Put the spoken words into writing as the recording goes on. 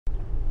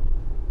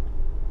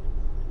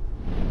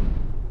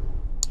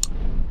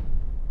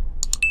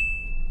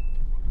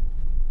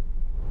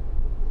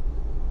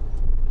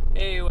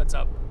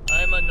what's up?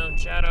 I'm Unknown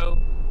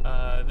Shadow.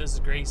 This is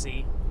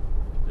Gracie.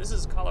 This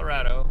is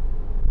Colorado.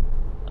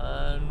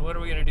 And what are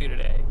we gonna do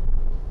today?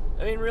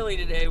 I mean, really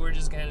today we're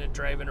just kind of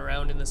driving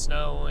around in the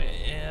snow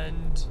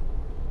and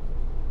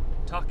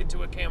talking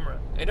to a camera.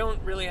 I don't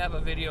really have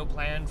a video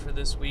planned for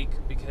this week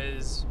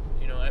because,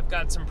 you know, I've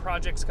got some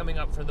projects coming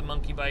up for the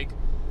monkey bike,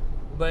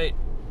 but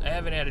I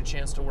haven't had a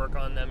chance to work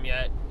on them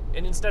yet.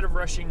 And instead of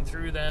rushing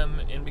through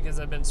them, and because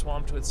I've been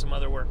swamped with some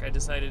other work, I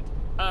decided,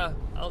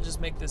 I'll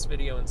just make this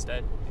video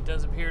instead. It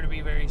does appear to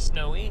be very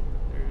snowy.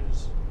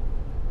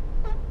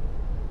 I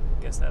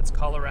guess that's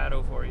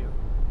Colorado for you.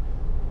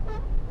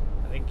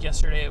 I think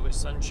yesterday it was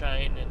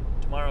sunshine, and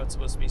tomorrow it's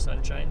supposed to be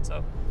sunshine, so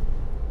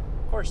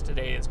of course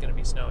today is going to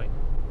be snowing.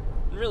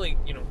 And really,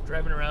 you know,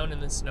 driving around in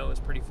the snow is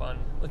pretty fun.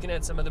 Looking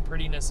at some of the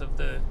prettiness of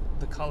the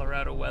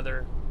Colorado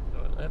weather,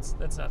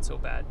 that's not so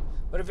bad.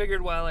 But I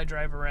figured while I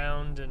drive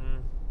around,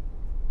 and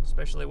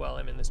especially while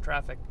I'm in this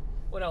traffic,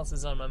 what else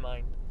is on my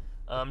mind?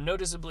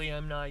 Noticeably,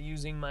 I'm not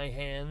using my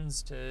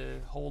hands to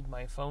hold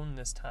my phone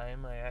this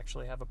time. I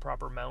actually have a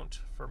proper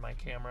mount for my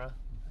camera,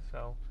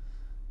 so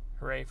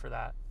hooray for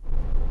that.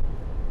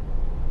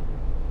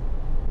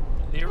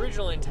 The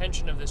original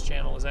intention of this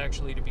channel was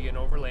actually to be an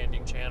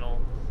overlanding channel,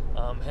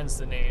 hence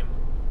the name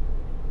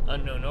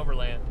Unknown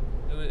Overland.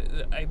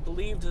 I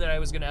believed that I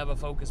was going to have a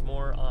focus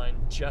more on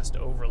just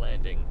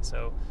overlanding,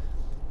 so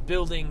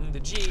building the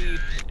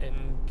Jeep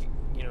and,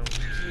 you know,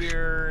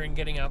 gear and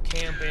getting out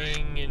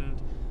camping and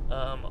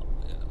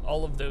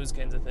all of those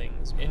kinds of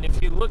things. And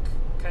if you look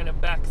kind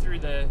of back through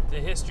the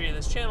history of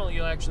this channel,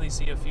 you'll actually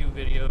see a few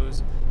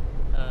videos,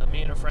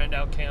 me and a friend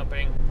out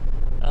camping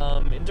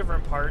in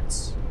different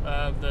parts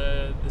of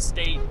the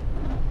state,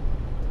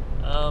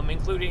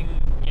 including,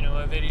 you know,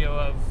 a video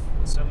of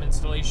some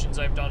installations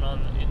I've done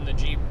in the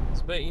Jeep.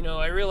 But, you know,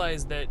 I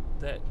realized that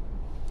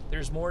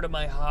there's more to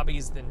my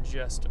hobbies than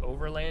just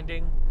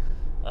overlanding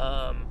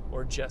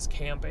or just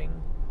camping.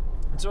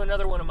 And so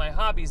another one of my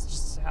hobbies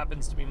just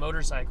happens to be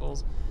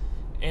motorcycles.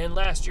 And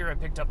last year I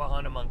picked up a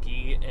Honda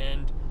Monkey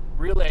and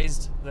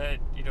realized that,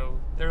 you know,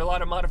 there are a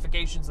lot of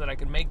modifications that I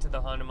could make to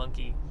the Honda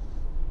Monkey.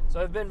 So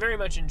I've been very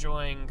much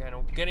enjoying kind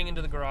of getting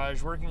into the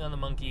garage, working on the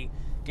Monkey,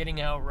 getting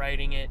out,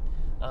 riding it,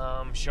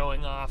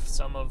 showing off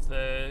some of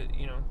the,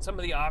 you know, some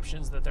of the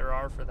options that there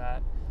are for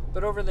that.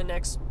 But over the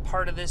next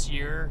part of this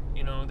year,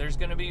 you know, there's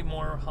going to be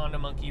more Honda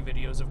Monkey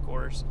videos, of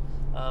course.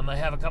 I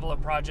have a couple of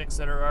projects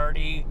that are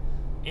already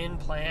in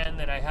plan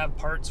that I have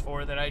parts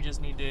for that I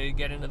just need to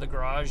get into the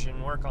garage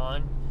and work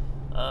on.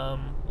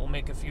 We'll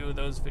make a few of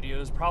those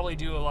videos, probably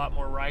do a lot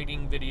more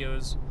riding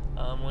videos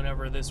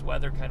whenever this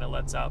weather kind of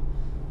lets up,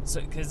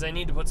 because I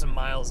need to put some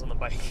miles on the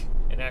bike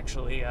and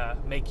actually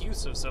make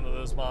use of some of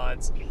those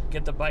mods,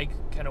 get the bike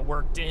kind of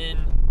worked in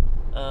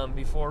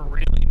before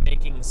really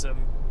making some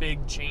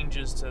big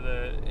changes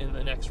in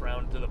the next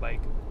round to the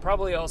bike.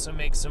 Probably also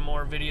make some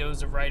more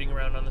videos of riding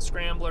around on the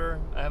Scrambler.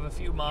 I have a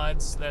few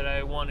mods that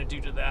I want to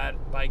do to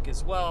that bike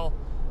as well.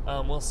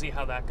 We'll see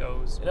how that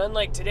goes. And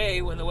unlike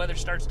today, when the weather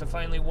starts to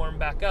finally warm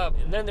back up,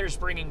 and then there's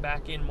bringing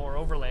back in more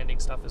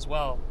overlanding stuff as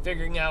well,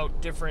 figuring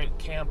out different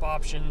camp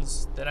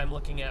options that I'm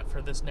looking at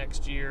for this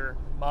next year,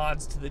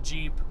 mods to the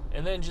Jeep,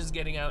 and then just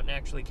getting out and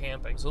actually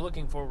camping. So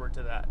looking forward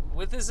to that.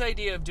 With this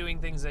idea of doing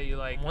things that you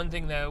like, one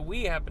thing that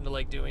we happen to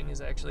like doing is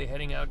actually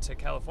heading out to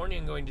California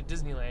and going to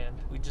Disneyland.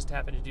 We just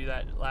happened to do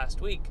that last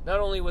week.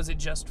 Not only was it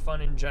just fun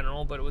in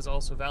general, but it was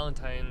also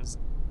Valentine's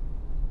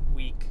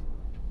week,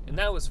 and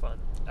that was fun.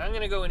 I'm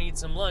gonna go and eat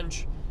some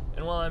lunch,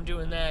 and while I'm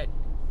doing that,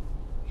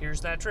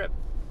 here's that trip.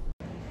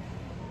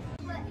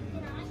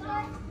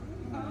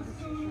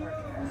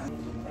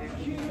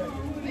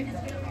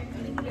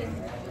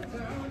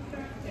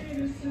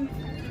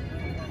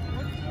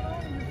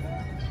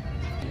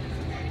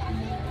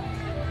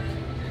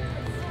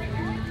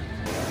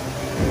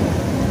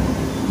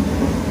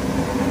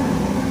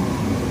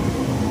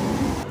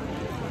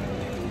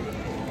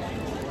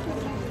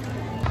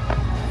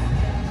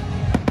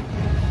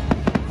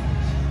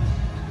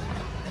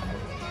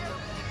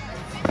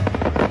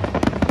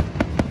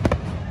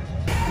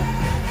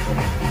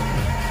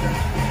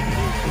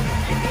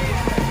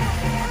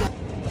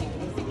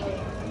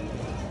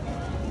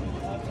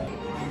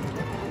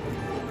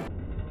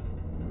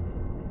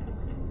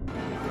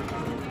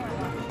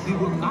 We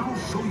will now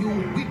show you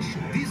which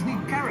Disney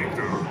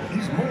character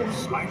is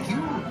most like you.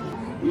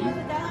 3, 2,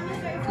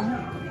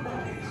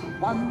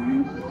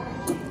 1.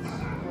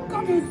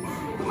 Got it.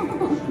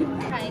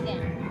 Try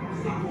again.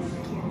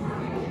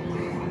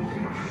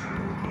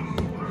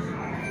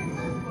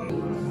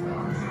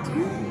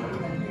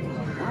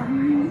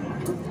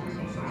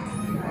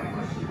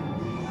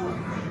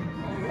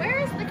 Where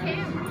is the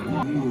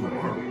camera? You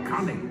are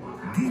cunning,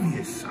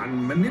 devious,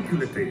 and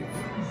manipulative.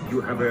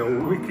 You have a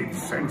wicked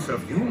sense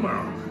of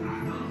humor.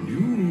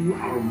 You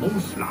are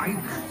most like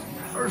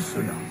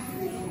Ursula.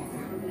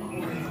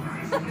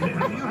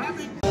 There you have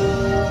it.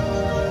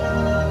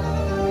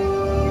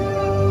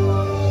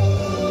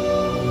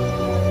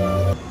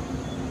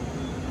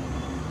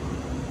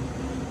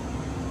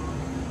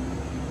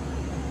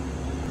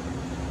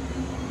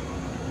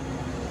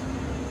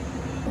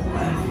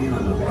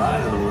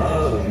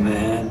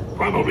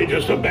 Probably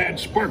just a bad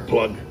spark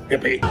plug,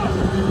 hippie.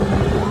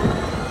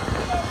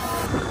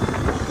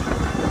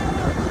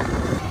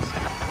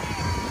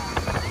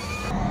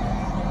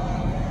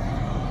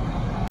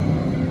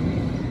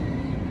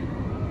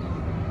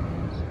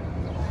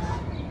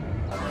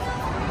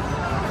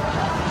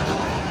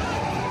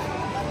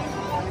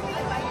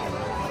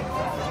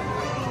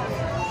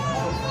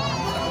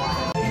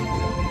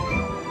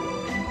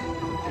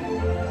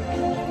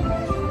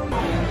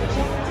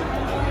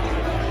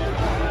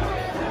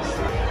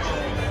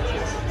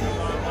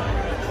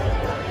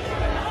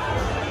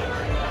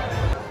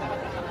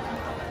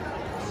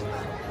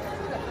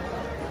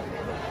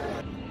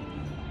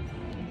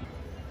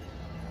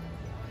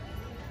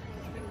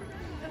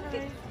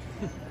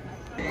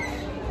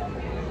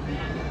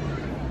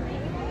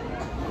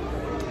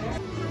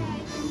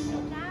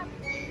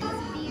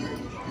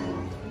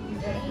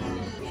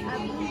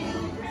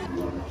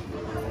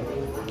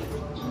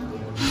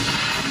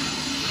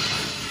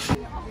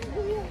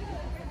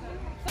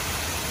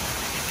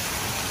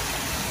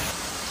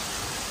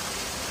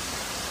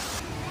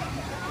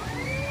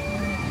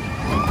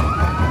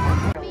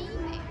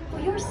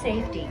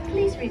 Safety,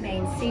 please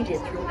remain seated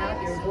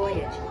throughout your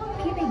voyage,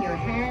 keeping your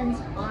hands,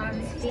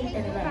 arms, feet,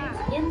 and legs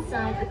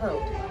inside the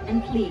boat,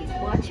 and please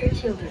watch your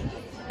children.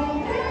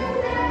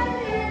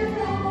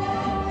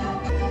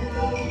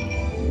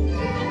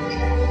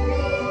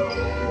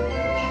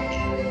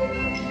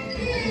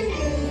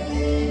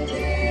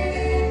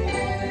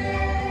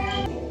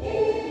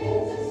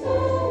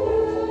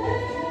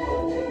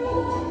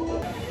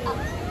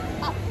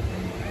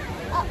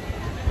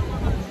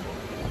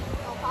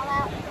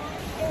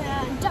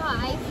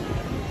 Dive.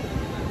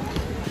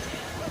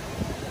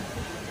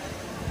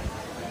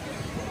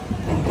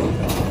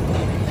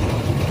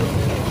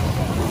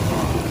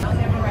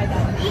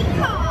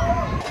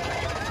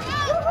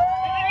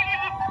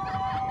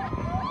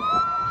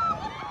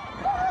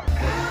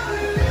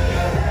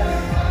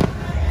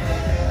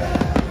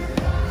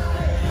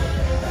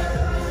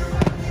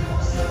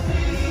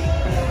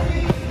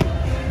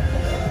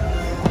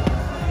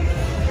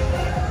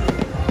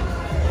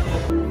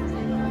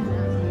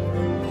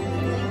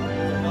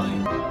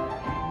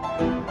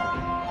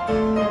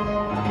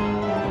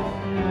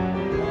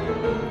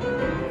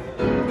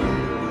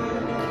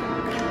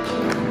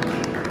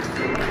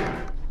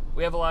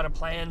 We have a lot of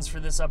plans for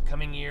this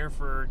upcoming year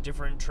for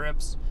different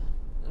trips.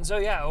 And so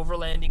yeah,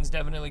 Overlanding's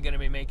definitely going to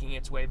be making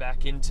its way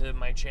back into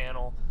my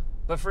channel.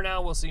 But for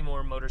now, we'll see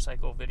more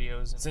motorcycle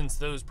videos, since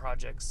those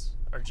projects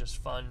are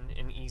just fun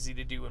and easy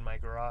to do in my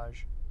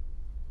garage.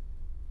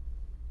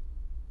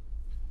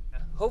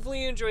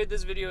 Hopefully you enjoyed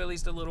this video at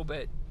least a little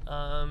bit.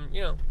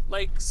 You know,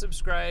 like,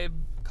 subscribe,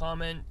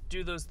 comment,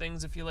 do those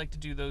things if you like to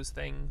do those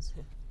things.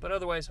 But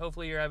otherwise,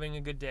 hopefully you're having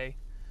a good day.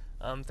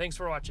 Thanks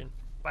for watching.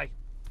 Bye.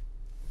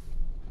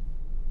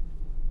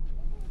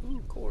 Ooh,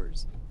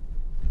 cores.